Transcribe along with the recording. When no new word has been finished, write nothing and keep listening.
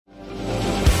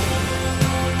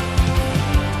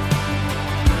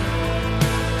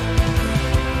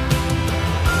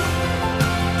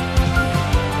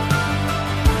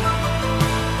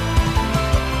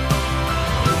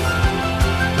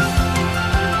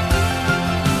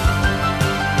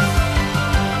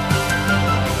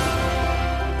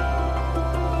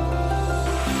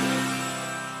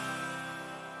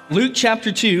Luke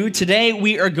chapter 2. Today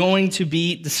we are going to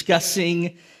be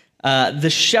discussing the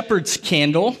shepherd's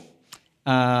candle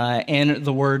and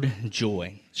the word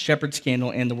joy. Shepherd's candle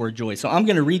and the word joy. So I'm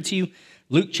going to read to you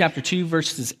Luke chapter 2,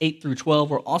 verses 8 through 12.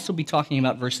 We'll also be talking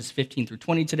about verses 15 through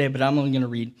 20 today, but I'm only going to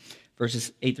read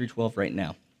verses 8 through 12 right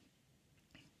now.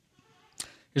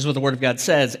 Here's what the word of God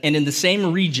says. And in the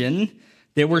same region,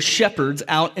 there were shepherds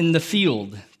out in the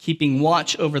field, keeping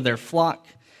watch over their flock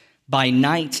by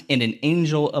night, and an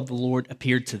angel of the Lord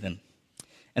appeared to them.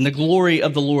 And the glory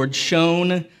of the Lord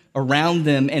shone around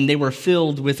them, and they were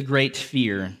filled with great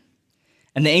fear.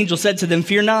 And the angel said to them,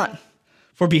 "Fear not,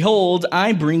 for behold,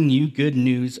 I bring you good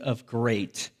news of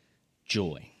great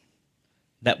joy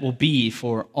that will be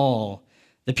for all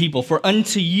the people. For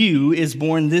unto you is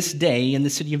born this day in the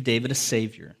city of David a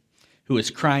Savior, who is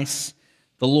Christ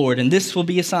the Lord. And this will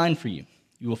be a sign for you.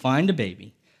 You will find a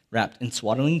baby wrapped in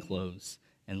swaddling clothes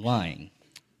and lying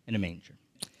in a manger."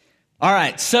 All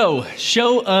right, so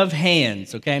show of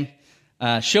hands, okay?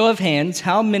 Show of hands,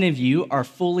 how many of you are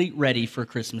fully ready for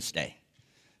Christmas Day?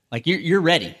 Like, you're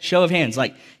ready. Show of hands.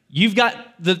 Like, you've got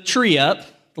the tree up,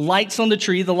 the lights on the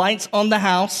tree, the lights on the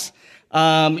house,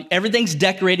 everything's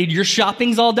decorated. Your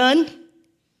shopping's all done?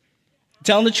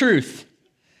 Telling the truth.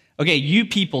 Okay, you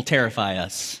people terrify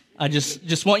us. I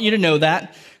just want you to know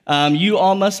that. You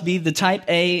all must be the type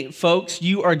A folks.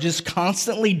 You are just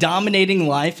constantly dominating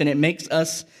life, and it makes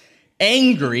us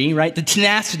angry, right? The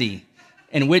tenacity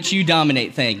in which you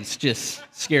dominate things just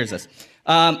scares us.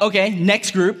 Okay,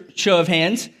 next group, show of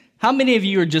hands. How many of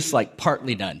you are just like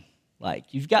partly done? Like,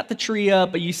 you've got the tree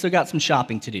up, but you still got some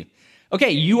shopping to do.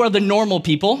 Okay, you are the normal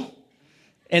people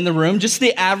in the room, just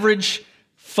the average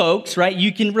folks, right?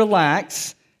 You can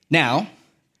relax. Now,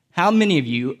 how many of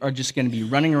you are just going to be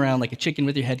running around like a chicken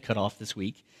with your head cut off this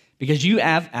week because you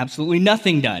have absolutely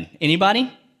nothing done? Anybody?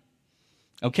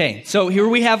 Okay, so here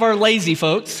we have our lazy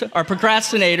folks, our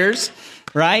procrastinators,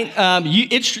 right?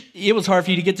 It was hard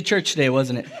for you to get to church today,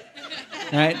 wasn't it?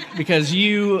 Right? Because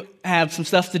you have some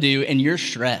stuff to do and you're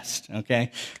stressed,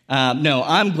 okay? No,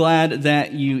 I'm glad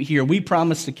that you're here. We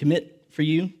promised to commit for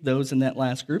you, those in that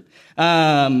last group.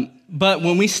 But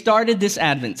when we started this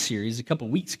Advent series a couple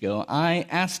weeks ago, I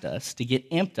asked us to get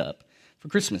amped up for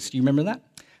Christmas. Do you remember that?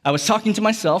 I was talking to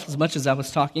myself as much as I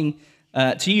was talking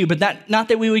to you, but not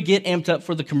that we would get amped up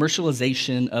for the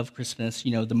commercialization of Christmas,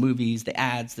 you know, the movies, the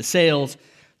ads, the sales,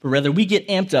 but rather we get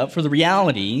amped up for the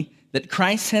reality that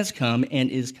Christ has come and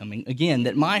is coming again.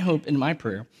 That my hope and my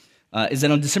prayer is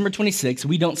that on December 26th,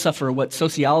 we don't suffer what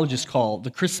sociologists call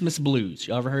the Christmas blues.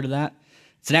 You ever heard of that?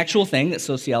 It's an actual thing that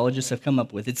sociologists have come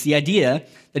up with. It's the idea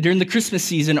that during the Christmas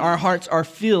season, our hearts are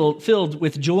filled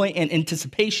with joy and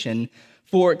anticipation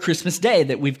for Christmas Day,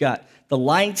 that we've got the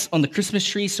lights on the Christmas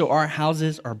tree so our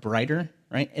houses are brighter,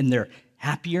 right? And they're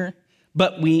happier.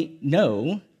 But we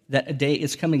know that a day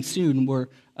is coming soon where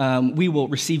we will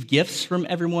receive gifts from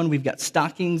everyone. We've got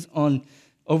stockings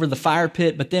over the fire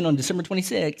pit, but then on December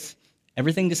 26th,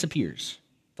 everything disappears.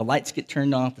 The lights get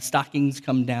turned off, the stockings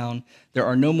come down, there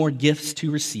are no more gifts to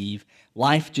receive.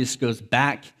 Life just goes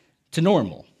back to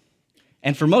normal.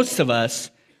 And for most of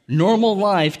us, normal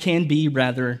life can be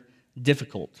rather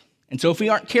difficult. And so if we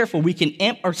aren't careful, we can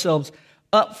amp ourselves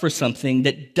up for something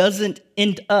that doesn't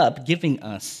end up giving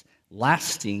us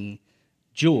lasting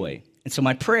joy. And so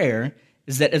my prayer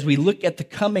is that as we look at the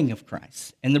coming of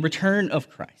Christ and the return of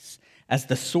Christ as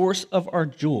the source of our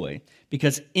joy,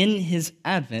 because in his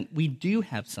advent, we do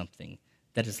have something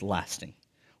that is lasting.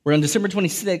 Where on December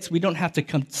 26th, we don't have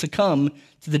to succumb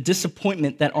to the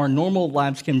disappointment that our normal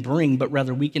lives can bring, but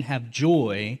rather we can have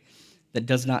joy that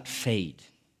does not fade.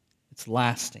 It's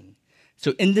lasting.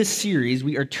 So in this series,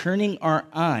 we are turning our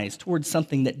eyes towards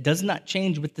something that does not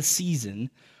change with the season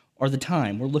or the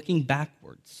time. We're looking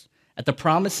backwards at the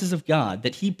promises of God,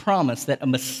 that he promised that a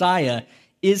Messiah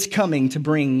is coming to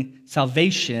bring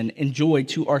salvation and joy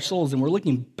to our souls. And we're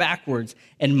looking backwards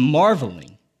and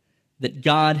marveling that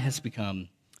God has become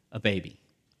a baby.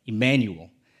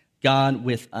 Emmanuel, God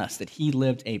with us, that he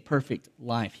lived a perfect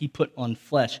life. He put on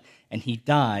flesh and he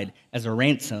died as a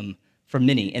ransom for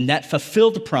many. And that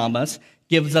fulfilled promise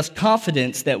gives us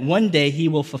confidence that one day he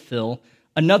will fulfill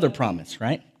another promise,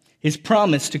 right? His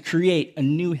promise to create a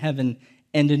new heaven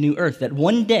and a new earth, that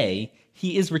one day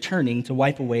he is returning to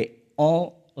wipe away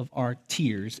all of our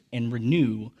tears and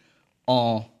renew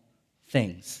all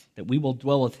things, that we will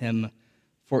dwell with him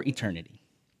for eternity.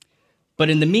 But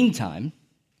in the meantime,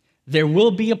 there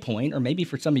will be a point, or maybe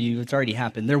for some of you it's already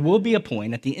happened, there will be a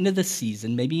point at the end of the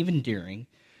season, maybe even during,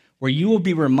 where you will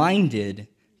be reminded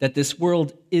that this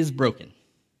world is broken,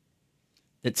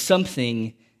 that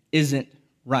something isn't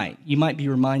right. You might be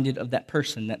reminded of that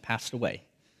person that passed away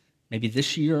maybe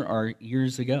this year or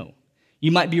years ago.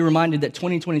 You might be reminded that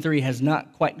 2023 has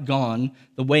not quite gone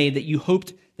the way that you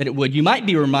hoped that it would. You might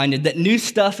be reminded that new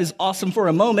stuff is awesome for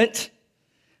a moment,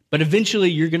 but eventually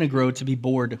you're going to grow to be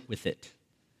bored with it.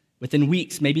 Within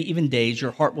weeks, maybe even days,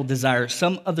 your heart will desire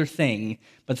some other thing,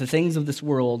 but the things of this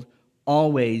world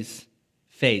always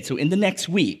fade. So in the next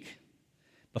week,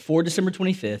 before December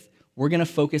 25th, we're going to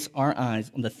focus our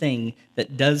eyes on the thing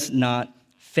that does not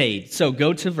fade. So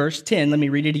go to verse 10. Let me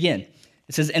read it again.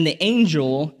 It says, "And the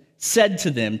angel said to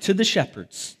them," to the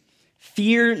shepherds,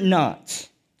 "Fear not,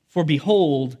 for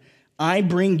behold, I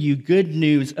bring you good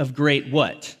news of great"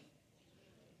 what?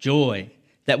 Joy.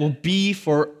 That will be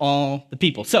for all the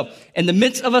people. So, in the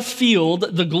midst of a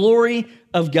field, the glory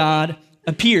of God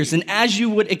appears. And as you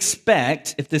would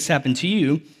expect, if this happened to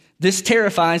you, this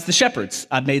terrifies the shepherds.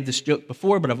 I've made this joke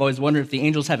before, but I've always wondered if the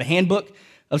angels have a handbook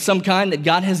of some kind that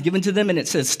God has given to them. And it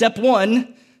says, step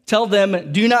 1, tell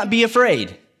them, do not be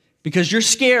afraid, because you're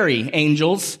scary,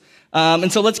 angels.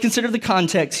 And so let's consider the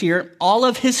context here. All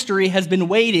of history has been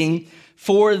waiting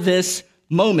for this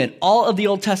moment. All of the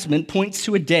Old Testament points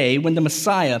to a day when the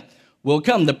Messiah will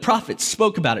come. The prophets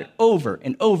spoke about it over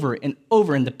and over and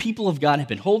over, and the people of God have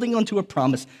been holding on to a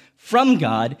promise from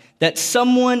God that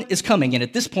someone is coming. And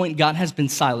at this point, God has been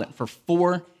silent for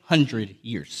 400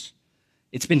 years.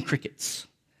 It's been crickets.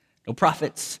 No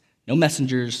prophets, no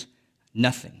messengers,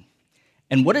 nothing.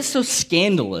 And what is so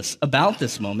scandalous about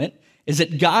this moment is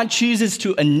that God chooses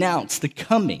to announce the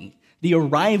coming, the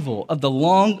arrival of the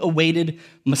long-awaited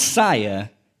Messiah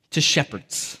to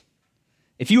shepherds.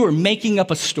 If you were making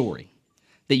up a story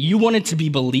that you wanted to be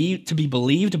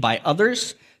believed by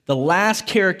others, the last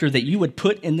character that you would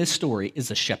put in this story is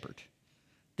a shepherd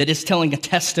that is telling a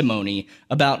testimony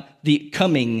about the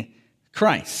coming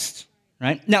Christ,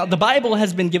 right? Now, the Bible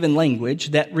has been given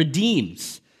language that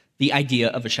redeems the idea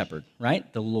of a shepherd,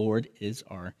 right? The Lord is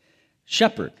our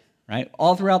shepherd. Right?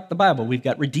 All throughout the Bible, we've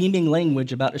got redeeming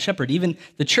language about a shepherd. Even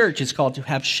the church is called to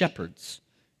have shepherds,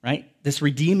 right? This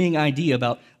redeeming idea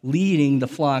about leading the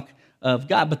flock of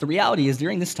God. But the reality is,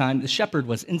 during this time, the shepherd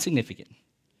was insignificant.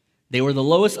 They were the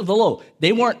lowest of the low.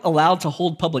 They weren't allowed to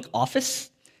hold public office.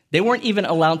 They weren't even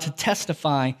allowed to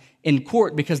testify in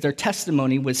court because their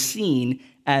testimony was seen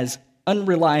as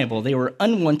unreliable. They were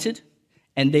unwanted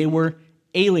and they were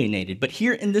alienated. But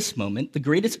here in this moment, the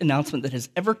greatest announcement that has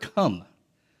ever come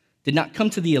did not come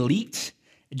to the elite.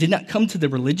 It did not come to the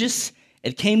religious.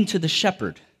 It came to the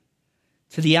shepherd,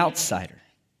 to the outsider.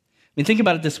 I mean, think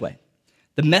about it this way.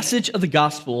 The message of the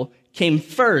gospel came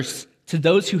first to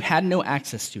those who had no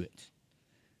access to it.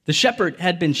 The shepherd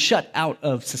had been shut out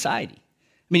of society.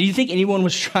 I mean, do you think anyone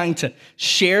was trying to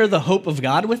share the hope of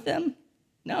God with them?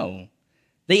 No.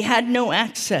 They had no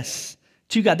access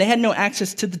to God. They had no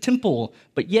access to the temple,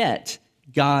 but yet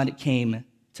God came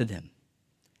to them.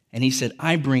 And he said,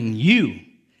 I bring you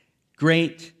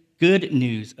great, good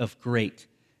news of great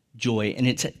joy. And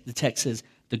the text says,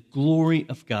 the glory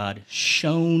of God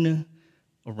shone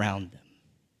around them.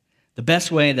 The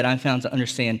best way that I found to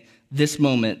understand this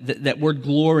moment, that word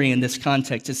glory in this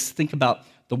context, is to think about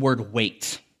the word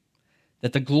weight.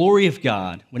 That the glory of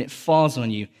God, when it falls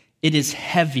on you, it is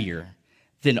heavier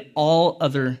than all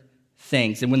other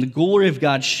things. And when the glory of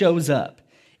God shows up,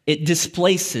 it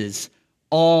displaces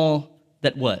all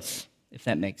that was, if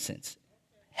that makes sense.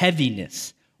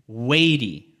 Heaviness,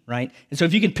 weighty, right? And so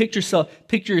if you can picture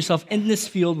yourself in this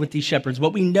field with these shepherds,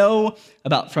 what we know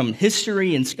about from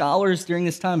history and scholars during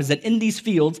this time is that in these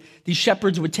fields, these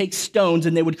shepherds would take stones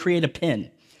and they would create a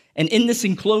pen. And in this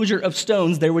enclosure of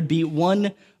stones, there would be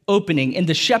one opening, and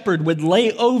the shepherd would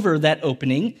lay over that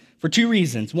opening for two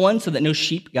reasons. One, so that no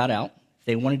sheep got out. If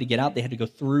they wanted to get out, they had to go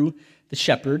through the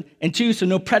shepherd. And two, so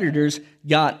no predators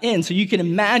got in. So you can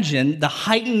imagine the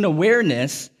heightened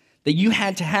awareness that you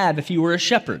had to have if you were a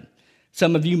shepherd.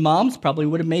 Some of you moms probably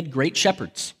would have made great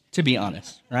shepherds, to be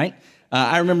honest, right?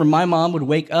 I remember my mom would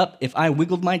wake up if I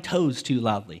wiggled my toes too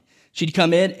loudly. She'd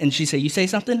come in and she'd say, you say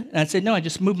something? And I'd say, no, I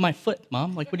just moved my foot,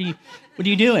 Mom. Like, what are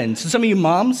you doing? So some of you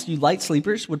moms, you light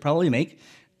sleepers, would probably make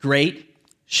great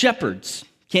shepherds.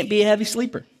 Can't be a heavy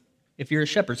sleeper if you're a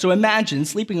shepherd. So imagine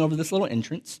sleeping over this little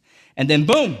entrance, and then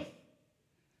boom,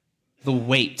 the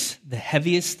weight, the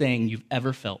heaviest thing you've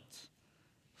ever felt,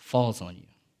 falls on you.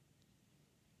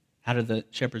 How did the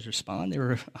shepherds respond? They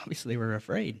were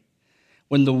afraid.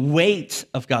 When the weight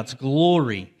of God's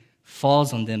glory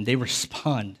falls on them, they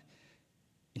respond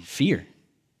in fear.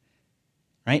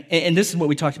 Right? And this is what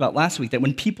we talked about last week, that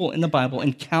when people in the Bible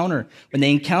encounter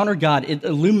God, it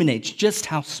illuminates just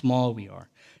how small we are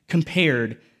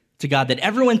compared to God, that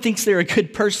everyone thinks they're a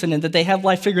good person and that they have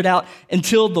life figured out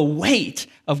until the weight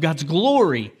of God's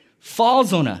glory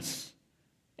falls on us.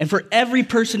 And for every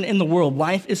person in the world,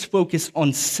 life is focused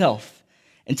on self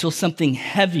until something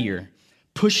heavier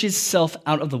pushes self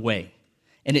out of the way.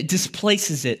 And it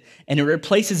displaces it, and it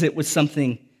replaces it with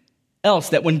something else.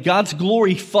 That when God's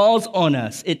glory falls on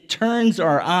us, it turns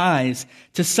our eyes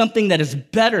to something that is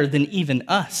better than even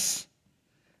us.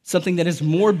 Something that is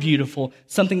more beautiful,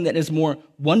 something that is more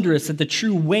wondrous, that the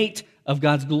true weight of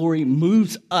God's glory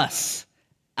moves us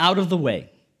out of the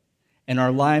way, and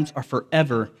our lives are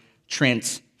forever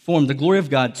transformed. The glory of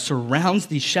God surrounds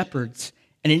these shepherds,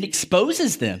 and it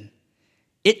exposes them.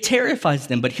 It terrifies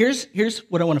them. But here's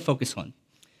what I want to focus on,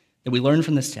 that we learn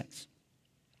from this text.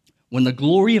 When the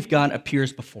glory of God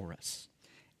appears before us,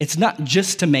 it's not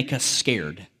just to make us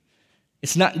scared.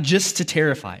 It's not just to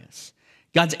terrify us.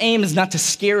 God's aim is not to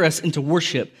scare us into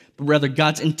worship, but rather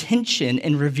God's intention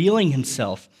in revealing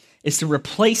himself is to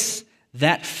replace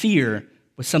that fear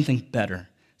with something better,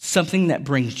 something that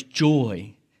brings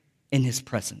joy in his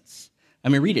presence. I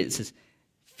mean, read it. It says,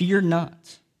 "Fear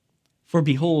not, for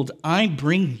behold, I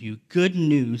bring you good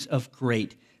news of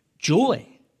great joy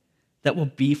that will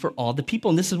be for all the people."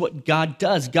 And this is what God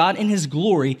does. God in his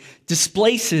glory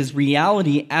displaces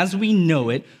reality as we know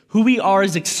it. Who we are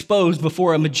is exposed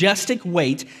before a majestic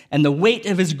weight, and the weight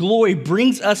of his glory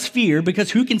brings us fear,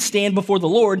 because who can stand before the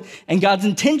Lord? And God's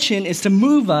intention is to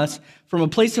move us from a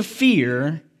place of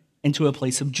fear into a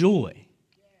place of joy.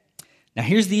 Now,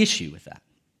 here's the issue with that.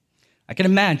 I can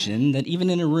imagine that even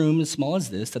in a room as small as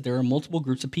this, that there are multiple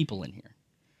groups of people in here,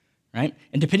 right?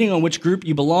 And depending on which group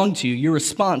you belong to, your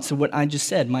response to what I just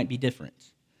said might be different.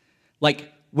 Like,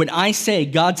 when I say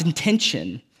God's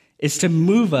intention is to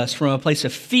move us from a place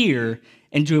of fear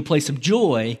into a place of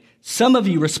joy, some of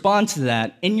you respond to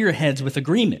that in your heads with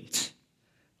agreement.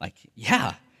 Like,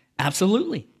 yeah,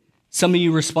 absolutely. Some of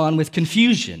you respond with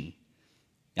confusion.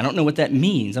 I don't know what that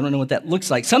means. I don't know what that looks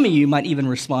like. Some of you might even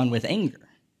respond with anger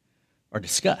or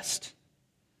disgust.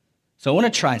 So I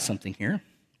want to try something here.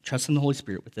 Trust in the Holy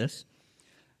Spirit with this.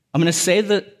 I'm going to say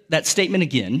that statement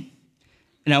again,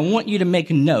 and I want you to make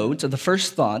a note of the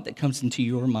first thought that comes into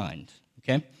your mind,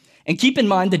 okay? And keep in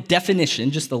mind the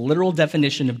definition, just the literal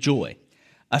definition of joy.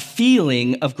 A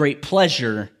feeling of great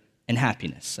pleasure and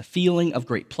happiness. A feeling of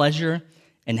great pleasure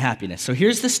and happiness. So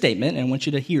here's the statement, and I want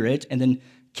you to hear it, and then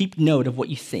keep note of what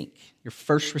you think. Your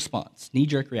first response,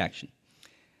 knee-jerk reaction.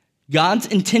 God's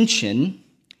intention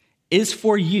is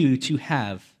for you to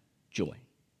have joy.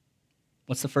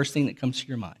 What's the first thing that comes to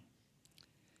your mind?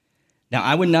 Now,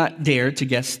 I would not dare to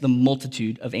guess the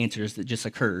multitude of answers that just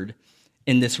occurred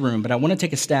in this room, but I want to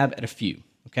take a stab at a few,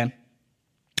 okay?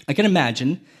 I can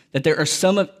imagine that there are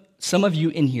some of you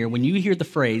in here, when you hear the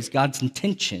phrase, God's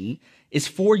intention is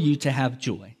for you to have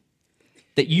joy,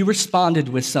 that you responded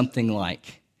with something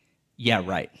like, yeah,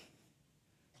 right,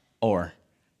 or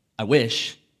I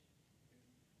wish.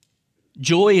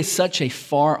 Joy is such a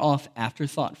far-off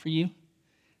afterthought for you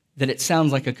that it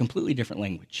sounds like a completely different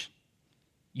language.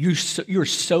 You're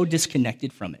so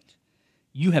disconnected from it.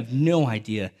 You have no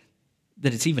idea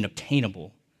that it's even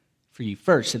obtainable for you.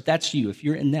 First, if that's you, if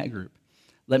you're in that group,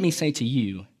 let me say to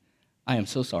you, I am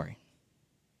so sorry.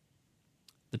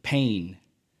 The pain,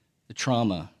 the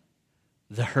trauma,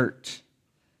 the hurt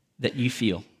that you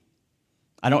feel,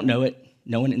 I don't know it.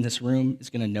 No one in this room is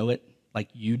going to know it like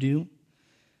you do.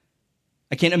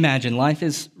 I can't imagine. Life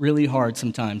is really hard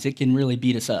sometimes. It can really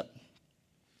beat us up.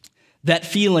 That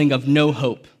feeling of no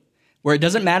hope, where it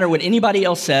doesn't matter what anybody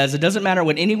else says, it doesn't matter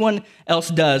what anyone else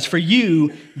does. For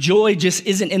you, joy just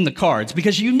isn't in the cards,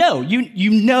 because you know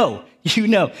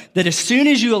that as soon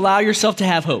as you allow yourself to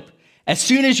have hope, as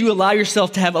soon as you allow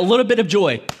yourself to have a little bit of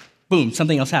joy, boom,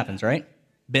 something else happens, right?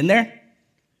 Been there?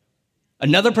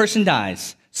 Another person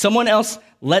dies. Someone else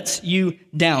lets you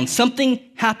down. Something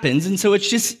happens, and so it's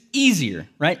just easier,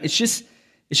 right? It's just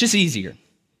easier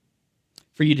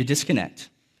for you to disconnect,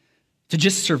 to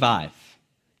just survive.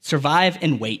 Survive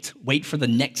and wait for the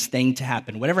next thing to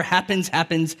happen. Whatever happens,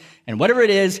 happens, and whatever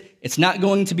it is, it's not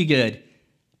going to be good.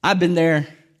 I've been there.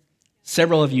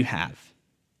 Several of you have.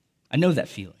 I know that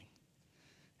feeling.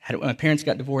 Had it when my parents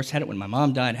got divorced, had it when my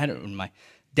mom died, had it when my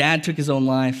dad took his own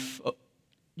life.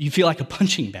 You feel like a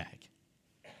punching bag.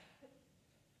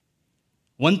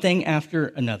 One thing after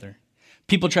another.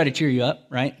 People try to cheer you up,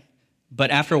 right?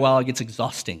 But after a while, it gets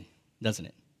exhausting, doesn't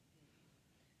it?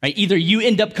 Right? Either you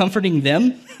end up comforting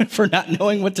them for not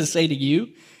knowing what to say to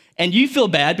you, and you feel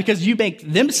bad because you make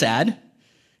them sad,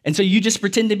 and so you just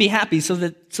pretend to be happy so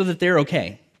that they're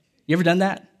okay. You ever done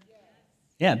that?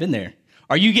 Yeah, I've been there.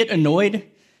 Or you get annoyed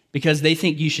because they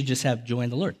think you should just have joy in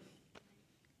the Lord.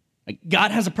 Like, God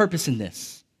has a purpose in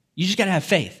this. You just got to have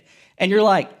faith. And you're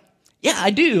like, yeah,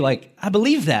 I do. Like, I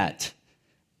believe that.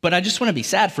 but I just want to be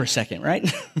sad for a second,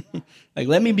 right? Like,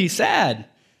 let me be sad.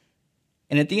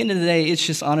 And at the end of the day, it's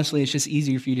just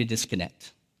easier for you to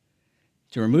disconnect,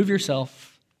 to remove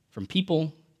yourself from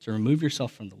people, to remove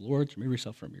yourself from the Lord, to remove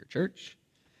yourself from your church.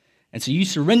 And so you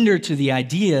surrender to the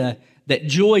idea that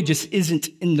joy just isn't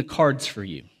in the cards for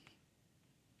you.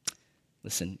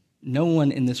 Listen, no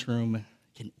one in this room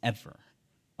can ever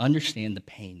understand the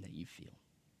pain that you feel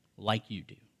like you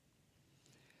do.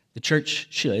 The church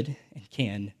should and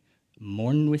can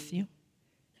mourn with you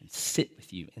and sit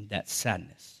with you in that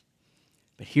sadness.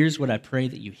 But here's what I pray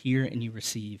that you hear and you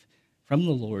receive from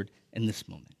the Lord in this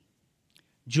moment.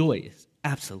 Joy is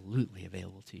absolutely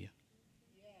available to you.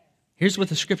 Here's what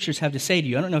the scriptures have to say to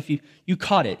you. I don't know if you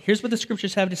caught it. Here's what the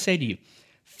scriptures have to say to you.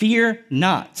 Fear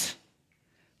not,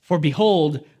 for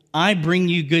behold, I bring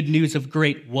you good news of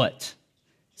great what?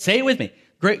 Say it with me.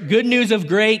 Great, good news of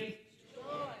great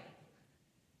joy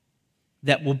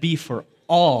that will be for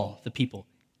all the people,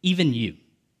 even you.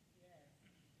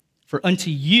 For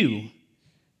unto you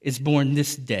is born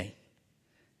this day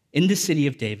in the city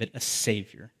of David a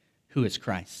Savior, who is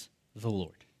Christ the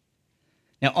Lord.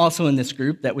 Now, also in this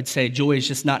group that would say joy is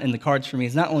just not in the cards for me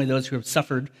is not only those who have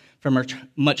suffered from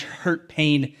much hurt,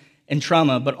 pain, and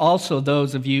trauma, but also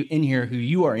those of you in here who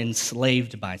you are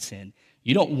enslaved by sin.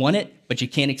 You don't want it, but you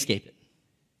can't escape it,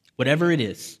 whatever it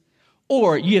is.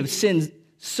 Or you have sinned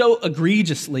so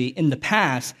egregiously in the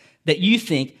past that you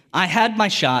think, I had my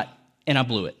shot and I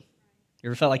blew it. You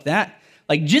ever felt like that?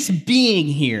 Like just being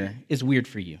here is weird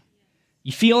for you.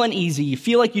 You feel uneasy. You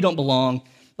feel like you don't belong.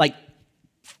 Like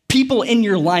people in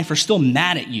your life are still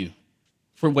mad at you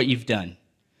for what you've done.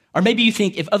 Or maybe you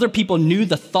think if other people knew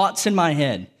the thoughts in my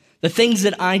head, the things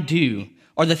that I do,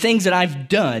 or the things that I've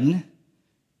done,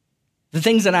 the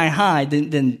things that I hide,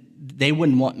 then they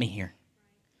wouldn't want me here.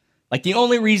 Like the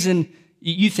only reason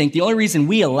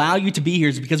we allow you to be here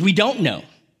is because we don't know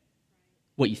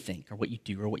what you think or what you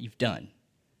do or what you've done.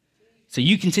 So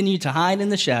you continue to hide in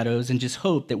the shadows and just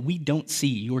hope that we don't see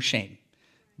your shame,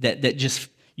 that just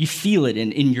you feel it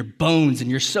in your bones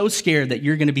and you're so scared that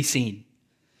you're going to be seen.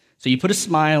 So you put a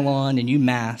smile on and you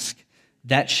mask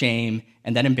that shame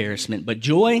and that embarrassment. But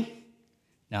joy,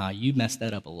 nah, you messed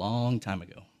that up a long time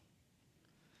ago.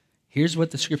 Here's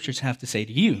what the scriptures have to say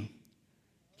to you.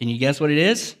 Can you guess what it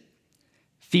is?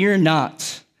 Fear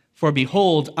not, for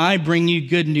behold, I bring you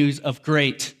good news of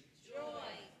great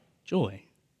joy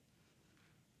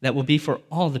that will be for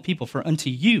all the people. For unto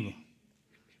you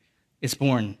is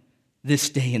born this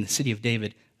day in the city of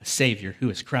David a Savior, who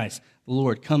is Christ the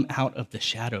Lord. Come out of the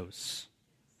shadows.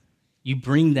 You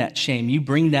bring that shame, you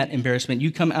bring that embarrassment,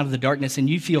 you come out of the darkness and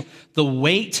you feel the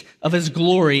weight of his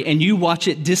glory and you watch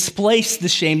it displace the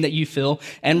shame that you feel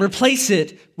and replace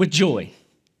it with joy.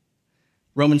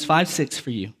 Romans 5:6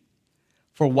 for you.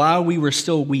 For while we were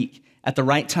still weak, at the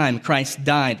right time, Christ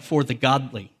died for the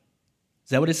godly.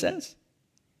 Is that what it says?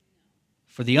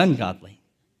 For the ungodly.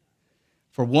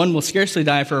 For one will scarcely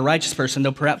die for a righteous person,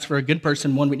 though perhaps for a good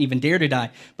person one would even dare to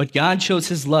die. But God shows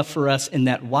his love for us in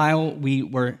that while we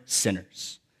were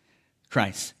sinners,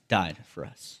 Christ died for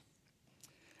us.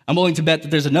 I'm willing to bet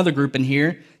that there's another group in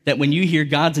here that when you hear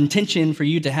God's intention for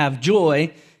you to have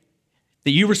joy,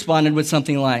 that you responded with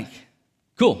something like,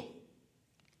 cool,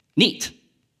 neat,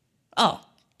 oh,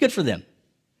 good for them.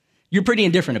 You're pretty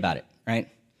indifferent about it, right?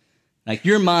 Like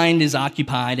your mind is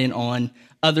occupied and on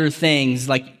other things,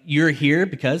 like you're here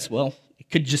because, well, it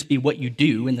could just be what you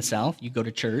do in the South. You go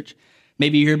to church.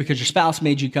 Maybe you're here because your spouse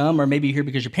made you come, or maybe you're here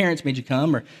because your parents made you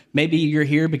come, or maybe you're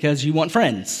here because you want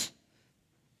friends.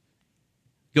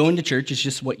 Going to church is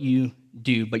just what you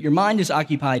do, but your mind is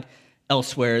occupied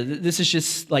elsewhere. This is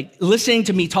just like listening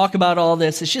to me talk about all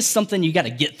this. It's just something you got to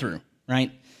get through,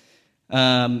 right?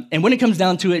 And when it comes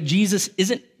down to it, Jesus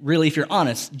isn't really, if you're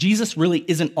honest, Jesus really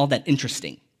isn't all that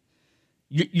interesting.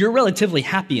 You're relatively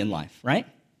happy in life, right?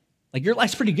 Like your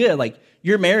life's pretty good. Like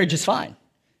your marriage is fine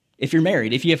if you're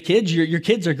married. If you have kids, your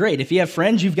kids are great. If you have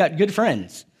friends, you've got good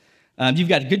friends. You've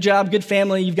got a good job, good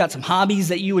family. You've got some hobbies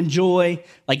that you enjoy.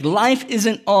 Like life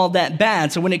isn't all that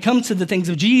bad. So when it comes to the things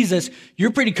of Jesus,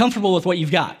 you're pretty comfortable with what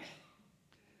you've got.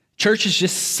 Church is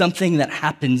just something that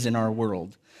happens in our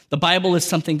world. The Bible is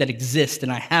something that exists,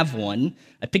 and I have one.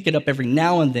 I pick it up every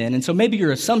now and then. And so maybe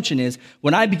your assumption is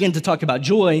when I begin to talk about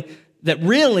joy, that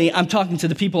really I'm talking to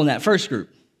the people in that first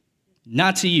group,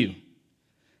 not to you.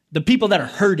 The people that are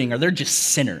hurting, or they're just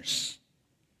sinners.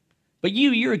 But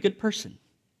you're a good person,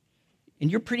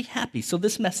 and you're pretty happy. So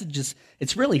this message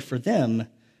it's really for them,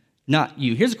 not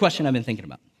you. Here's a question I've been thinking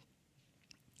about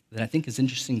that I think is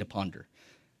interesting to ponder.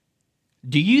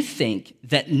 Do you think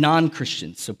that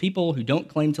non-Christians, so people who don't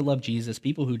claim to love Jesus,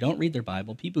 people who don't read their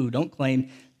Bible, people who don't claim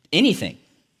anything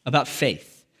about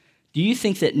faith, do you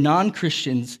think that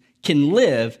non-Christians can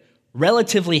live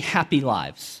relatively happy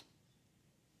lives?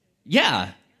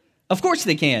 Yeah, of course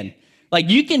they can. Like,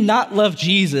 you can not love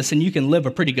Jesus and you can live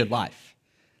a pretty good life.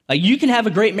 Like, you can have a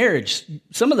great marriage.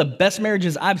 Some of the best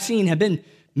marriages I've seen have been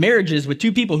marriages with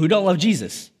two people who don't love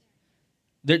Jesus.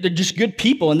 They're just good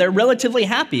people, and they're relatively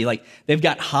happy. Like, they've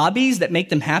got hobbies that make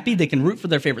them happy. They can root for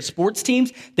their favorite sports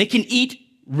teams. They can eat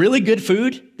really good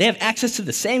food. They have access to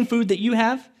the same food that you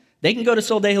have. They can go to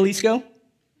Sol de Jalisco,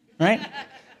 right?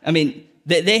 I mean,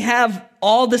 they have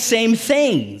all the same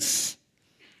things.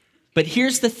 But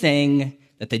here's the thing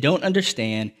that they don't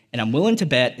understand, and I'm willing to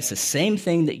bet it's the same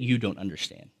thing that you don't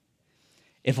understand.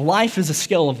 If life is a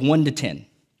scale of 1 to 10,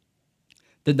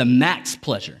 then the max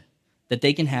pleasure that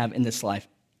they can have in this life,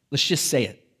 let's just say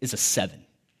it, is a 7.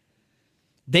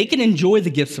 They can enjoy the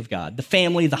gifts of God, the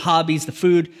family, the hobbies, the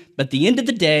food, but at the end of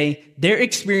the day, their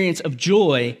experience of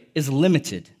joy is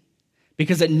limited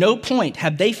because at no point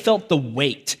have they felt the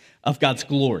weight of God's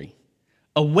glory,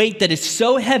 a weight that is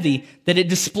so heavy that it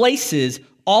displaces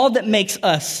all that makes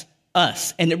us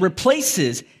us, and it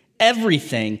replaces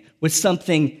everything with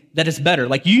something that is better.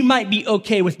 Like, you might be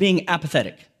okay with being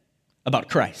apathetic about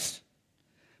Christ,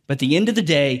 but at the end of the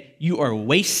day, you are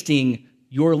wasting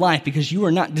your life because you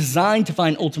are not designed to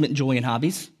find ultimate joy in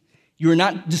hobbies. You are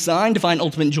not designed to find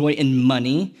ultimate joy in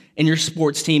money, in your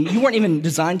sports team. You weren't even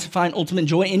designed to find ultimate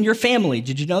joy in your family.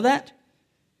 Did you know that?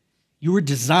 You were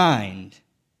designed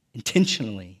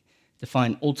intentionally to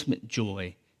find ultimate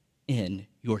joy in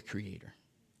your Creator,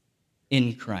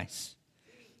 in Christ.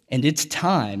 And it's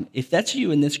time, if that's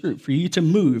you in this group, for you to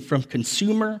move from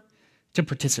consumer to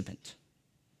participant.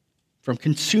 From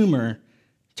consumer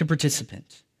to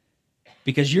participant.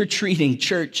 Because you're treating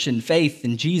church and faith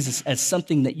and Jesus as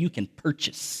something that you can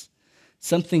purchase,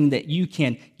 something that you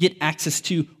can get access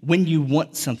to when you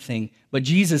want something. But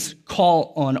Jesus'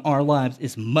 call on our lives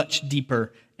is much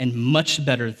deeper and much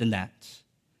better than that.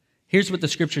 Here's what the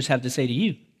scriptures have to say to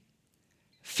you.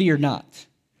 Fear not,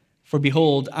 for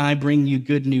behold, I bring you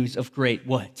good news of great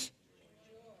what?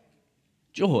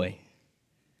 Joy.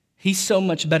 He's so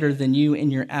much better than you in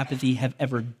your apathy have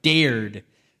ever dared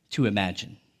to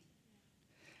imagine.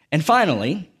 And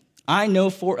finally, I know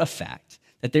for a fact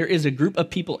that there is a group of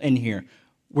people in here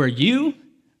where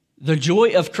the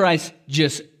joy of Christ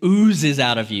just oozes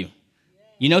out of you.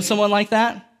 You know someone like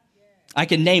that? I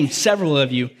can name several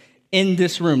of you in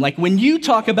this room. Like, when you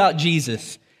talk about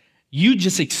Jesus, you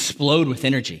just explode with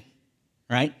energy,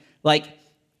 right? Like,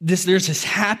 there's this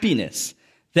happiness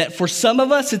that for some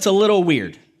of us, it's a little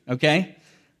weird, okay?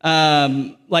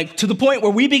 Like, to the point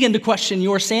where we begin to question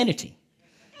your sanity.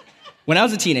 When I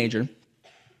was a teenager,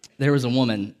 there was a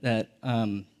woman that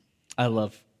I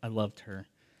loved her.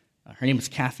 Her name was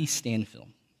Kathy Stanfield,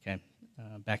 okay,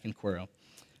 back in Cuero.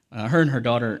 Her and her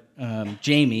daughter,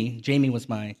 Jamie was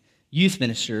my youth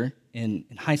minister in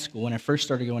high school when I first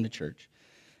started going to church.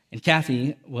 And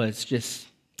Kathy was just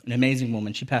an amazing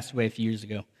woman. She passed away a few years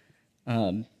ago.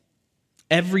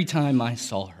 Every time I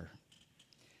saw her,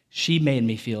 she made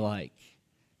me feel like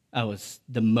I was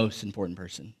the most important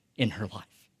person in her life.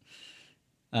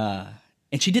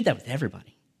 And she did that with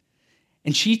everybody.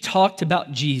 And she talked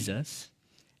about Jesus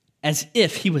as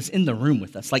if he was in the room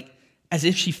with us, like as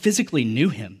if she physically knew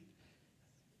him.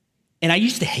 And I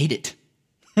used to hate it.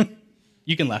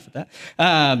 You can laugh at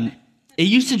that. It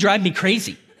used to drive me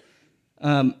crazy.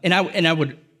 And I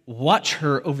would watch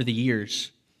her over the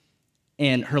years,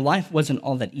 and her life wasn't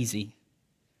all that easy.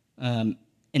 And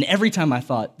every time I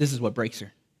thought, this is what breaks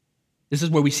her. This is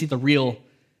where we see the real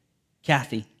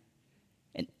Kathy.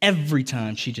 And every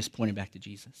time she just pointed back to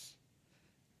Jesus.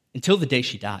 Until the day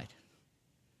she died.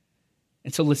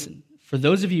 And so listen, for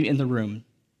those of you in the room,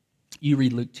 you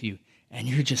read Luke 2, and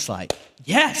you're just like,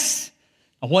 yes,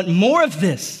 I want more of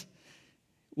this.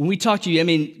 When we talk to you, I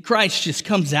mean, Christ just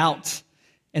comes out,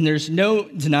 and there's no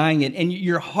denying it, and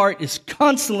your heart is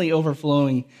constantly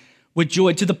overflowing with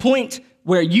joy to the point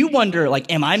where you wonder,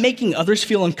 like, am I making others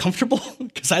feel uncomfortable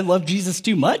because I love Jesus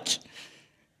too much?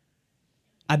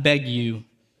 I beg you,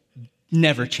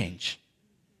 never change.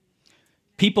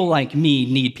 People like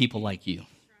me need people like you.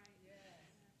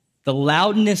 The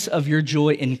loudness of your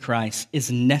joy in Christ is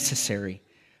necessary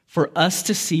for us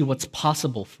to see what's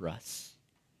possible for us.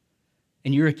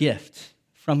 And you're a gift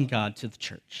from God to the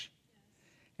church.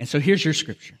 And so here's your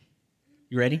scripture.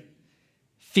 You ready?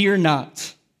 Fear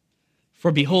not,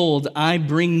 for behold, I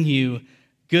bring you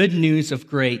good news of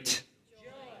great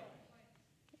joy.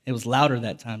 It was louder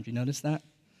that time. Do you notice that?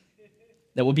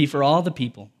 That will be for all the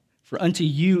people. For unto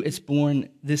you is born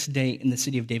this day in the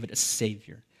city of David a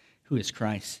Savior, who is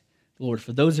Christ the Lord.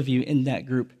 For those of you in that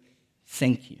group,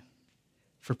 thank you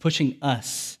for pushing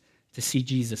us to see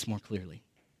Jesus more clearly.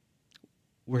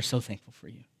 We're so thankful for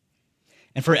you.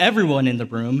 And for everyone in the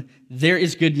room, there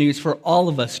is good news for all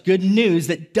of us. Good news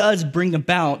that does bring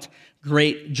about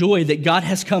great joy, that God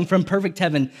has come from perfect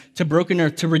heaven to broken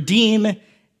earth to redeem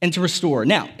and to restore.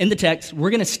 Now, in the text, we're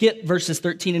going to skip verses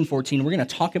 13 and 14. We're going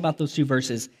to talk about those two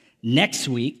verses next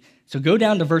week. So go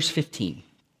down to verse 15.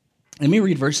 Let me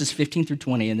read verses 15 through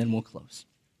 20, and then we'll close.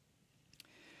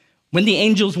 When the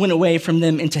angels went away from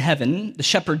them into heaven, the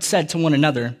shepherds said to one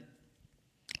another,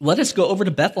 "Let us go over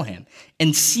to Bethlehem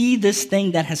and see this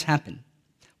thing that has happened,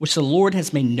 which the Lord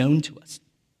has made known to us."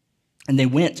 And they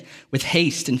went with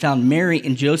haste and found Mary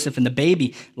and Joseph and the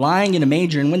baby lying in a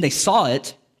manger. And when they saw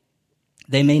it,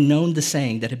 they made known the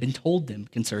saying that had been told them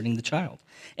concerning the child.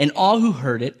 And all who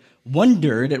heard it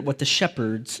wondered at what the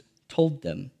shepherds told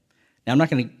them. Now, I'm not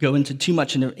going to go into too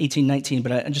much into 18:19,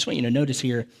 but I just want you to notice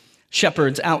here,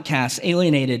 shepherds, outcasts,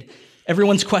 alienated,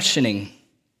 everyone's questioning,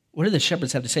 what do the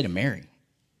shepherds have to say to Mary?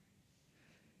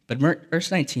 But verse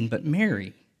 19, but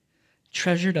Mary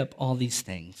treasured up all these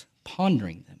things,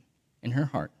 pondering them in her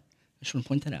heart. I just want to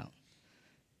point that out.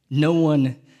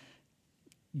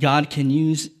 God can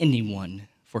use anyone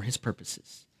for his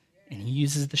purposes, and he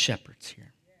uses the shepherds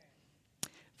here.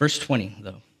 Verse 20,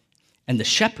 though, and the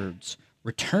shepherds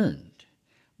returned,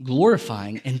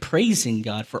 glorifying and praising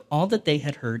God for all that they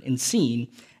had heard and seen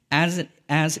as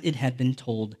it had been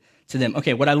told to them.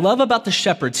 Okay, what I love about the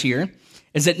shepherds here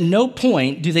is at no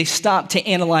point do they stop to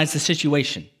analyze the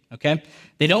situation, okay?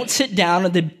 They don't sit down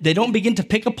and they don't begin to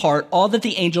pick apart all that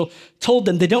the angel told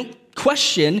them. They don't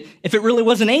question if it really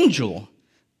was an angel.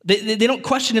 They don't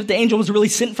question if the angel was really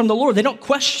sent from the Lord. They don't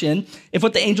question if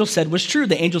what the angel said was true.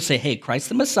 The angels say, hey, Christ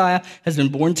the Messiah has been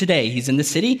born today. He's in the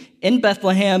city in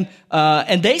Bethlehem.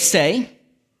 And they say,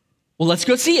 well, let's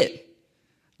go see it.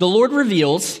 The Lord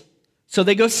reveals, so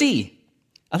they go see.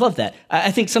 I love that.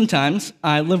 I think sometimes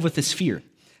I live with this fear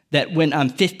that when I'm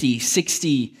 50,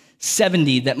 60,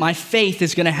 70, that my faith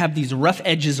is going to have these rough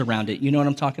edges around it. You know what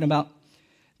I'm talking about?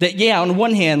 That, yeah, on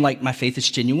one hand, like my faith is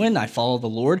genuine, I follow the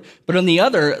Lord, but on the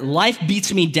other, life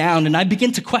beats me down and I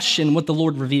begin to question what the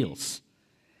Lord reveals.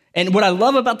 And what I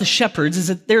love about the shepherds is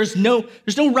that there's no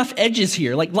rough edges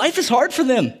here. Like life is hard for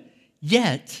them,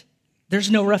 yet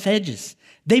there's no rough edges.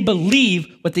 They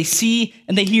believe what they see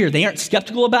and they hear. They aren't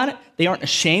skeptical about it. They aren't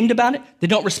ashamed about it. They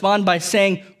don't respond by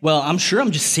saying, well, I'm sure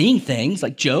I'm just seeing things.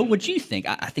 Like, Joe, what do you think?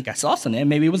 I think I saw something.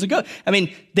 Maybe it was a goat. I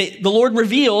mean, the Lord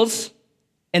reveals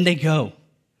and they go.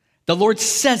 The Lord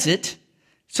says it,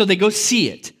 so they go see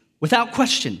it without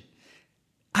question.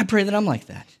 I pray that I'm like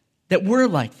that we're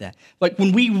like that. Like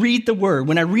when we read the word,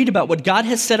 when I read about what God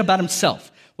has said about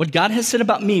himself, what God has said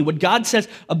about me, what God says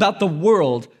about the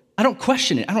world, I don't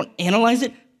question it. I don't analyze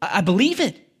it. I believe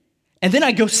it. And then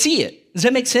I go see it. Does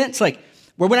that make sense? Like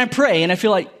where when I pray and I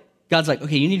feel like God's like,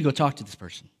 okay, you need to go talk to this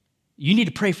person. You need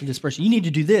to pray for this person. You need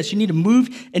to do this. You need to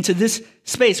move into this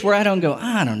space where I don't go,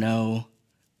 I don't know.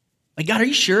 Like, God, are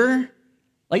you sure?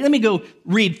 Like, let me go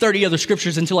read 30 other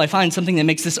scriptures until I find something that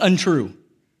makes this untrue.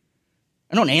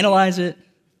 I don't analyze it.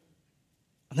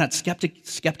 I'm not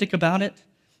skeptic about it.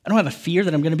 I don't have a fear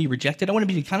that I'm going to be rejected. I want to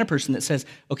be the kind of person that says,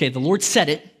 okay, the Lord said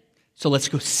it, so let's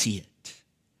go see it.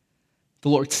 The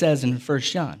Lord says in 1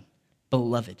 John,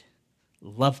 beloved,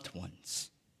 loved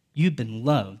ones, you've been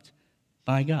loved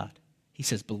by God. He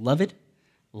says, beloved,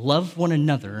 love one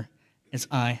another as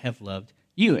I have loved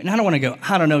you. And I don't want to go,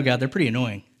 I don't know, God, they're pretty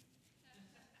annoying.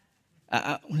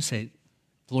 I want to say,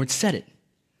 the Lord said it.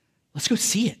 Let's go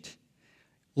see it.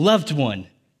 Loved one,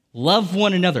 love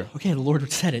one another. Okay, the Lord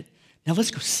said it. Now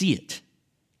let's go see it.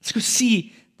 Let's go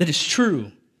see that it's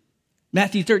true.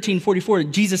 Matthew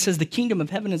 13:44, Jesus says, the kingdom of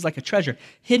heaven is like a treasure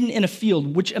hidden in a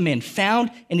field, which a man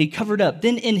found and he covered up.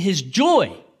 Then in his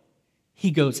joy,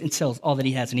 he goes and sells all that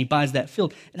he has and he buys that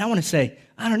field. And I want to say,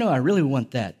 I don't know, I really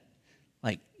want that,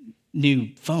 like,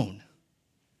 new phone.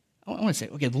 I want to say,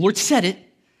 okay, the Lord said it.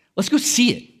 Let's go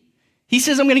see it. He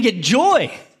says, I'm going to get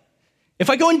joy if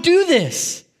I go and do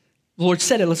this. The Lord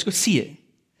said it. Let's go see it.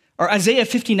 Or Isaiah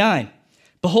 59,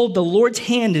 behold, the Lord's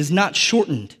hand is not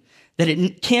shortened, that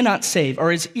it cannot save,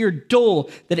 or his ear dull,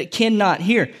 that it cannot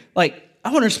hear. Like,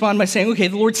 I want to respond by saying, okay,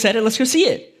 the Lord said it. Let's go see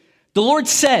it. The Lord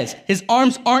says his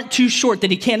arms aren't too short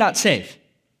that he cannot save.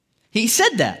 He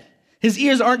said that. His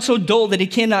ears aren't so dull that he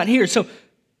cannot hear. So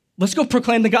let's go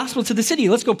proclaim the gospel to the city.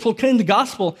 Let's go proclaim the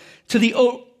gospel to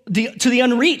the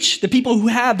unreached, the people who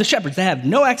have the shepherds. They have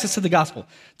no access to the gospel.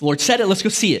 The Lord said it. Let's go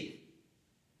see it.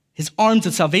 His arms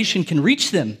of salvation can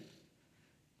reach them.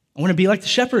 I want to be like the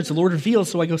shepherds. The Lord reveals,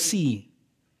 so I go see.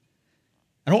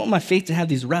 I don't want my faith to have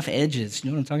these rough edges. You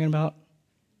know what I'm talking about?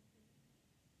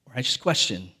 or I just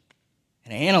question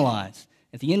and I analyze.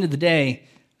 At the end of the day,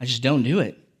 I just don't do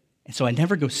it. And so I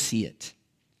never go see it.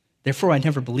 Therefore, I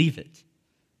never believe it.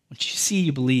 Once you see,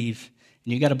 you believe,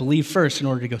 and you got to believe first in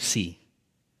order to go see.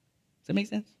 Does that make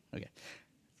sense? Okay.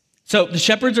 So the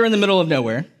shepherds are in the middle of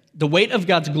nowhere. The weight of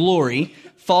God's glory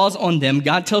falls on them.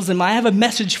 God tells them, I have a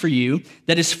message for you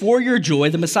that is for your joy.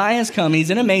 The Messiah has come. He's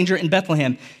in a manger in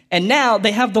Bethlehem. And now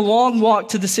they have the long walk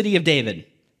to the city of David.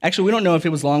 Actually, we don't know if it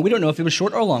was long. We don't know if it was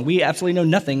short or long. We absolutely know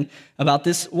nothing about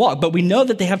this walk. But we know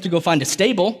that they have to go find a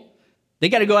stable. They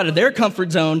got to go out of their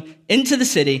comfort zone into the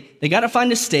city. They got to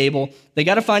find a stable. They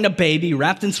got to find a baby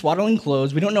wrapped in swaddling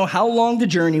clothes. We don't know how long the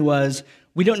journey was.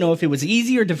 We don't know if it was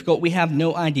easy or difficult. We have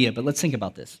no idea. But let's think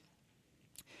about this.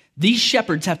 These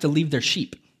shepherds have to leave their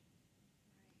sheep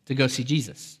to go see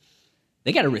Jesus.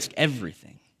 They got to risk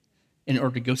everything in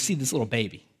order to go see this little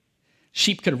baby.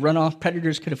 Sheep could have run off.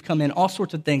 Predators could have come in. All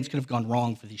sorts of things could have gone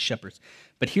wrong for these shepherds.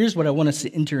 But here's what I want us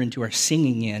to enter into our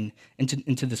singing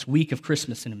into this week of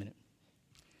Christmas in a minute.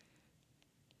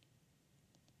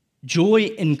 Joy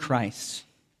in Christ.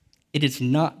 It is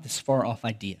not this far-off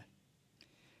idea.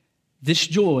 This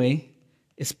joy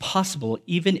is possible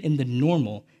even in the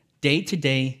normal,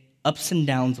 day-to-day ups and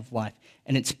downs of life.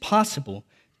 And it's possible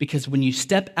because when you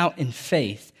step out in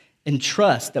faith and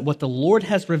trust that what the Lord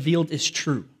has revealed is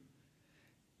true,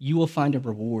 you will find a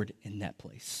reward in that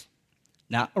place.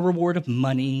 Not a reward of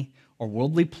money or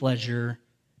worldly pleasure.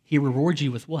 He rewards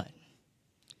you with what?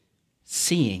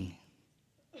 Seeing.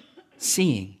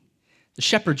 Seeing. The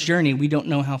shepherd's journey, we don't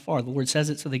know how far. The Lord says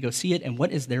it, so they go see it. And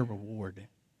what is their reward?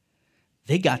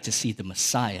 They got to see the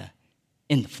Messiah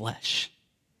in the flesh.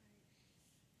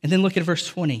 And then look at verse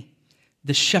 20.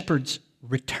 The shepherds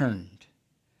returned,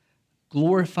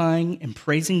 glorifying and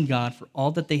praising God for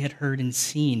all that they had heard and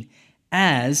seen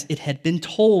as it had been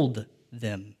told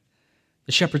them.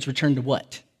 The shepherds returned to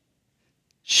what?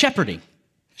 Shepherding.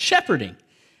 Shepherding.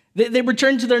 They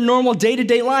returned to their normal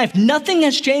day-to-day life. Nothing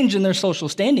has changed in their social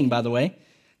standing, by the way.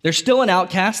 They're still an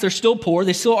outcast. They're still poor.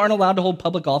 They still aren't allowed to hold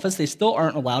public office. They still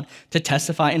aren't allowed to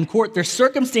testify in court. Their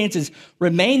circumstances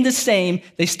remain the same.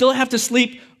 They still have to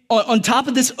sleep on top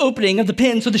of this opening of the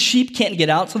pen so the sheep can't get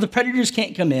out, so the predators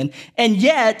can't come in. And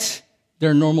yet,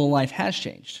 their normal life has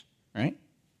changed, right?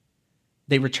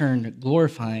 They returned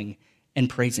glorifying and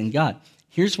praising God.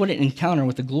 Here's what an encounter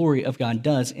with the glory of God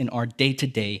does in our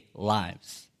day-to-day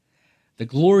lives. The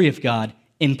glory of God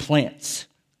implants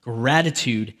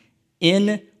gratitude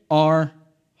in our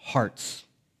hearts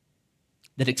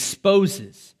that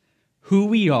exposes who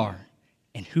we are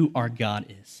and who our God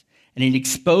is. And it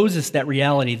exposes that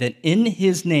reality that in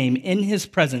his name, in his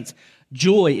presence,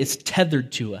 joy is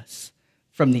tethered to us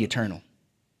from the eternal.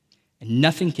 And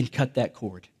nothing can cut that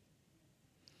cord.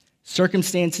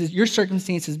 Your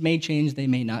circumstances may change, they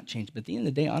may not change. But at the end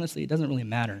of the day, honestly, it doesn't really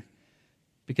matter.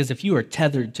 Because if you are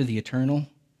tethered to the eternal,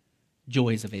 joy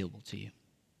is available to you.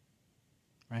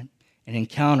 Right? An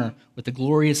encounter with the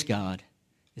glorious God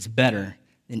is better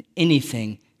than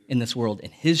anything in this world,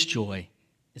 and his joy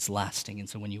is lasting. And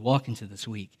so when you walk into this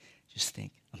week, just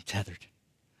think, I'm tethered.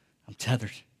 I'm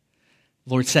tethered.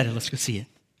 Lord said it, let's go see it.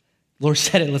 Lord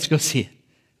said it, let's go see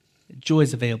it. Joy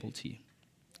is available to you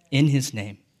in his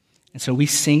name. And so we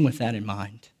sing with that in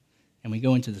mind, and we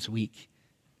go into this week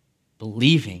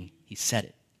believing he said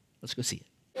it. Let's go see it.